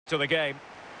to the game.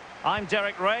 I'm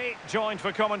Derek Ray, joined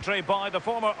for commentary by the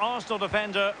former Arsenal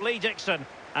defender Lee Dixon,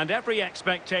 and every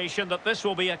expectation that this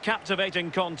will be a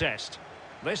captivating contest.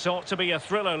 This ought to be a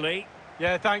thriller, Lee.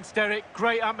 Yeah, thanks, Derek.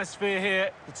 Great atmosphere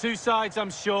here. The two sides, I'm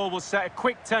sure, will set a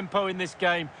quick tempo in this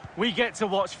game. We get to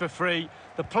watch for free.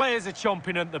 The players are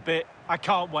chomping at the bit. I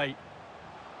can't wait.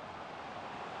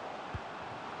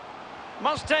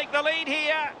 Must take the lead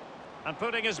here. And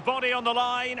putting his body on the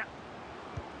line.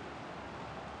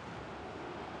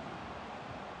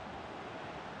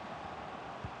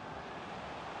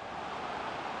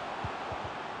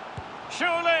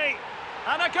 Surely.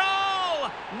 And a goal!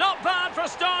 Not bad for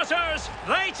starters.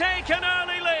 They take an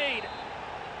early lead.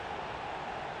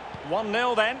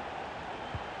 1-0 then.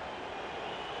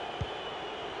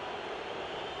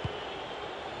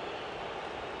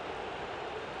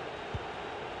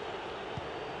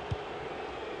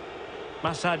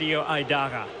 Masadio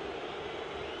Aidara.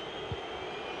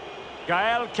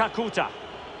 Gael Kakuta.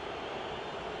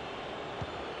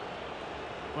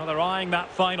 Well, they're eyeing that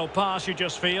final pass, you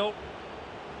just feel.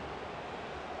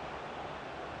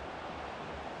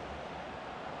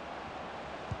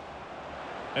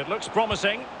 It looks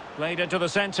promising. Played into the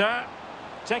centre.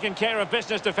 Taking care of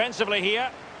business defensively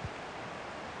here.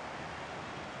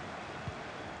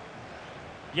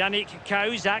 Yannick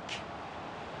Cahuzac.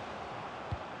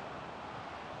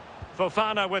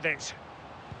 Fofana with it.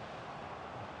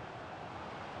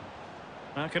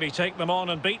 How can he take them on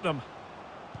and beat them?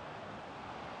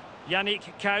 Yannick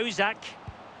Cahuzac.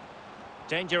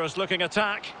 Dangerous looking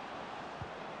attack.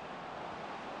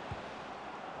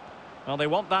 Well, they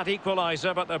want that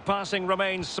equaliser, but their passing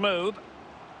remains smooth.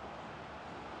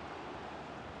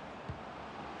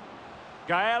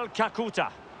 Gael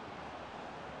Kakuta.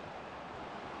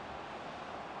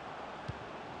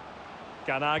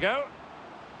 Ganago.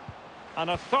 An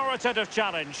authoritative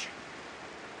challenge.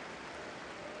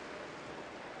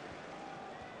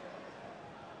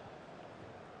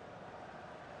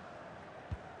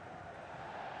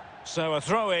 So a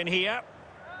throw in here.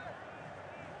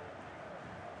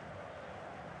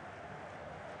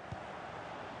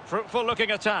 Fruitful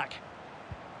looking attack.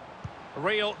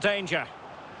 Real danger.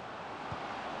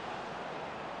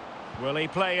 Will he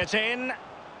play it in?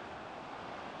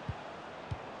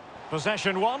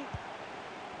 Possession one.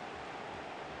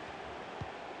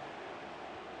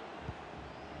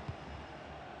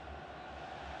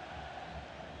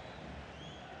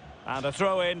 And a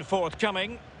throw-in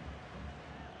forthcoming.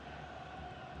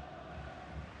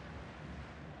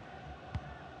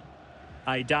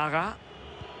 Aidara.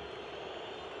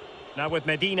 Now with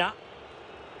Medina.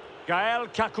 Gael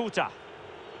Kakuta.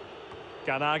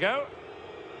 Ganago.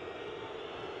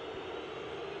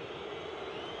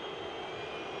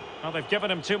 Well, they've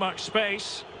given him too much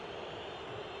space.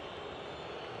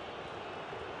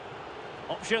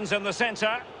 Options in the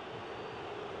centre.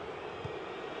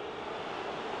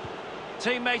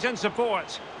 Teammate in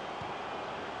support.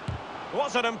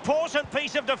 What an important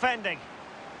piece of defending.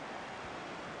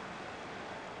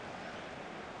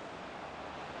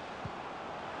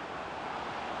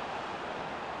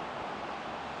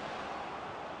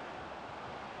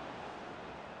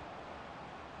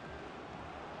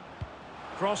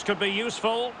 Cross could be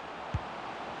useful.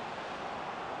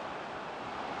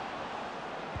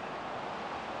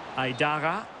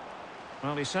 Aidara.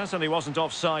 Well, he certainly wasn't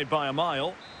offside by a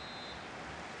mile.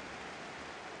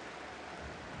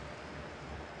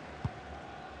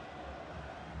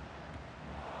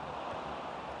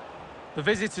 The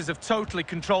visitors have totally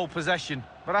controlled possession,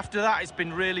 but after that it's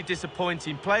been really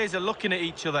disappointing. Players are looking at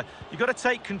each other. You've got to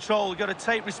take control, you've got to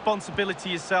take responsibility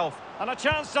yourself. And a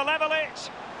chance to level it.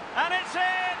 And it's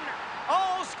in!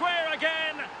 All square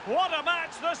again. What a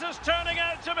match this is turning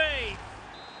out to be.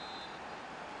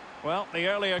 Well, the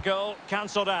earlier goal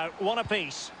cancelled out. One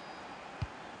apiece.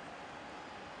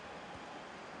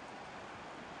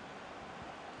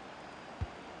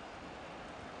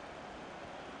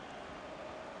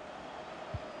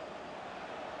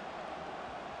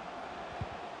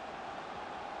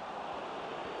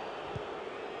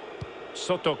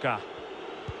 Sotoka.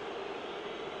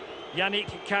 Yannick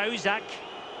Cahuzac.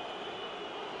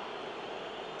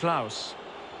 Klaus.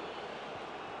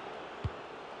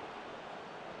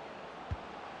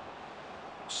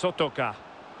 Sotoka.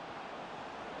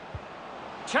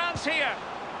 Chance here.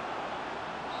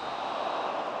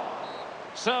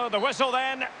 So the whistle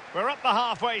then. We're at the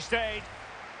halfway stage.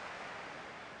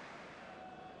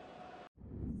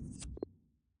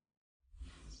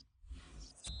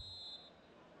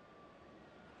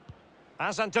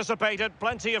 As anticipated,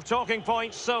 plenty of talking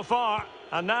points so far.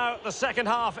 And now the second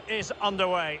half is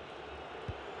underway.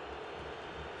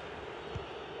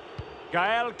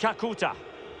 Gael Kakuta.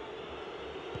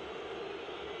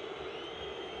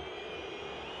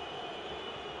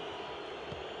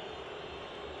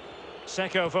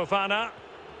 Seko Fofana.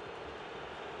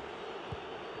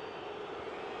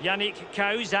 Yannick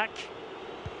Cahuzac.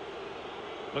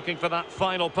 Looking for that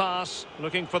final pass,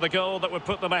 looking for the goal that would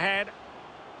put them ahead.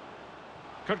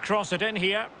 Could cross it in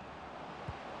here.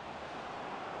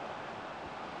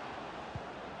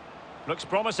 Looks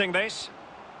promising, this.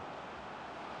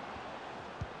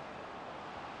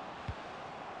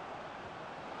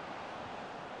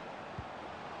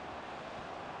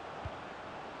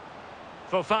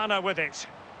 Fofana with it.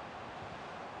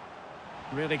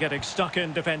 Really getting stuck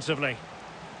in defensively.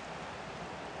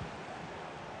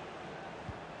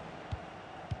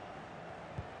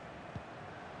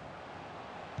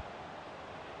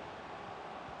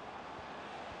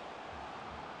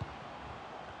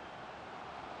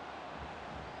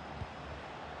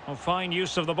 Oh, fine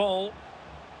use of the ball.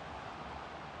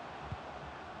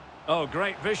 Oh,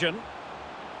 great vision.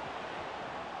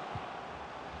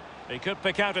 He could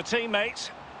pick out a teammate.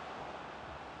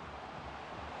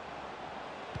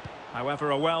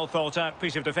 However, a well thought out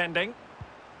piece of defending.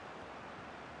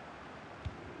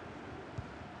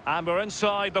 And we're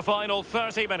inside the final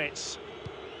 30 minutes.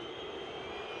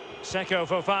 Seko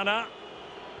Fofana.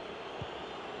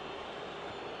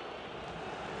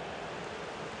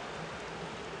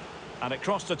 And it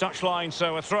crossed the touchline,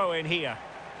 so a throw in here.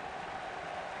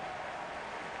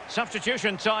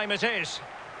 Substitution time it is.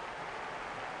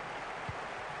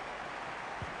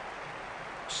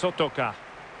 Sotoka.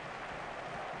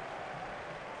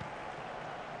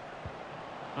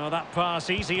 Oh, that pass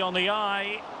easy on the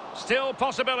eye. Still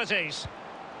possibilities.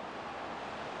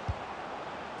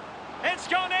 It's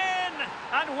gone in!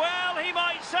 And well, he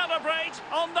might celebrate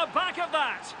on the back of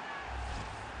that.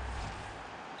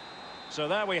 So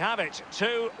there we have it,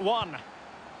 2-1.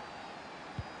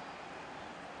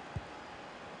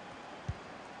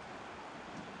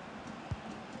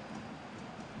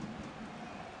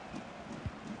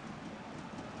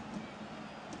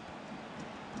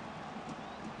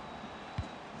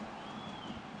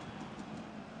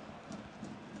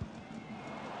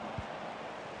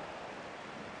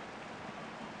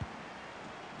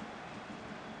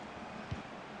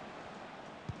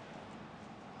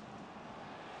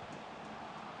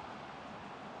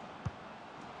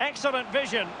 Excellent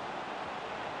vision.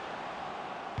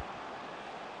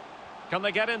 Can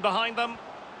they get in behind them?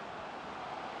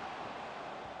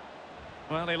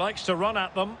 Well, he likes to run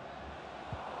at them.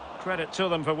 Credit to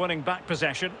them for winning back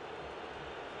possession.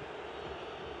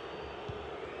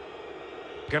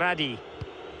 Grady.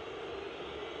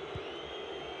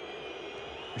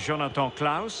 Jonathan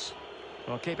Klaus.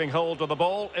 Well, keeping hold of the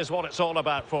ball is what it's all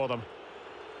about for them.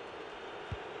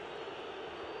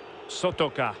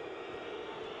 Sotoka.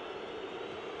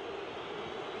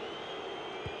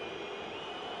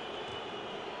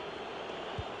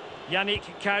 Yannick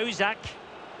Cahuzac.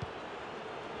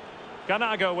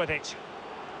 Ganago with it.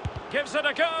 Gives it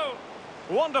a go.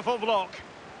 Wonderful block.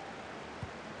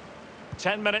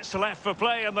 10 minutes left for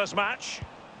play in this match.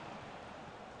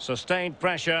 Sustained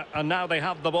pressure, and now they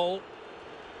have the ball.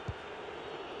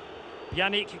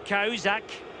 Yannick Cahuzac.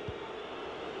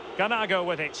 Ganago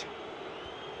with it.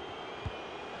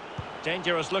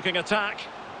 Dangerous looking attack.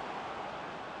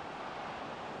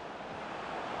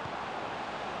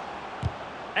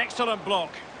 Excellent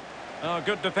block. Oh,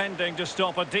 good defending to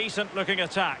stop a decent-looking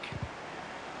attack.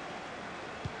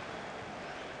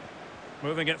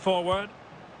 Moving it forward.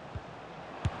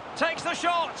 Takes the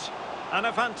shot! And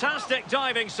a fantastic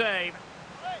diving save.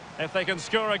 If they can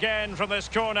score again from this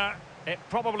corner, it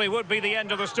probably would be the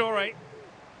end of the story.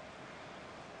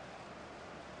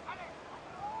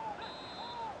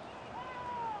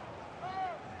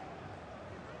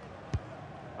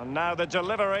 And now the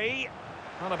delivery.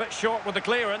 And a bit short with the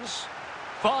clearance.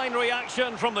 Fine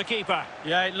reaction from the keeper.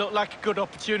 Yeah, it looked like a good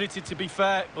opportunity, to be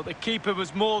fair, but the keeper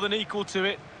was more than equal to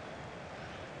it.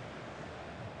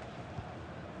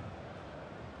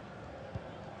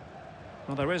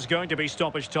 Well, there is going to be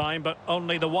stoppage time, but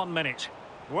only the 1 minute.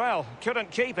 Well,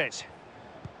 couldn't keep it.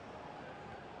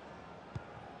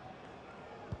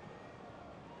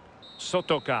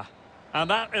 Sotoka. And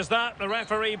that is that. The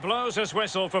referee blows his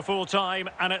whistle for full time,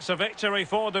 and it's a victory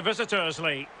for the visitors,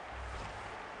 Lee.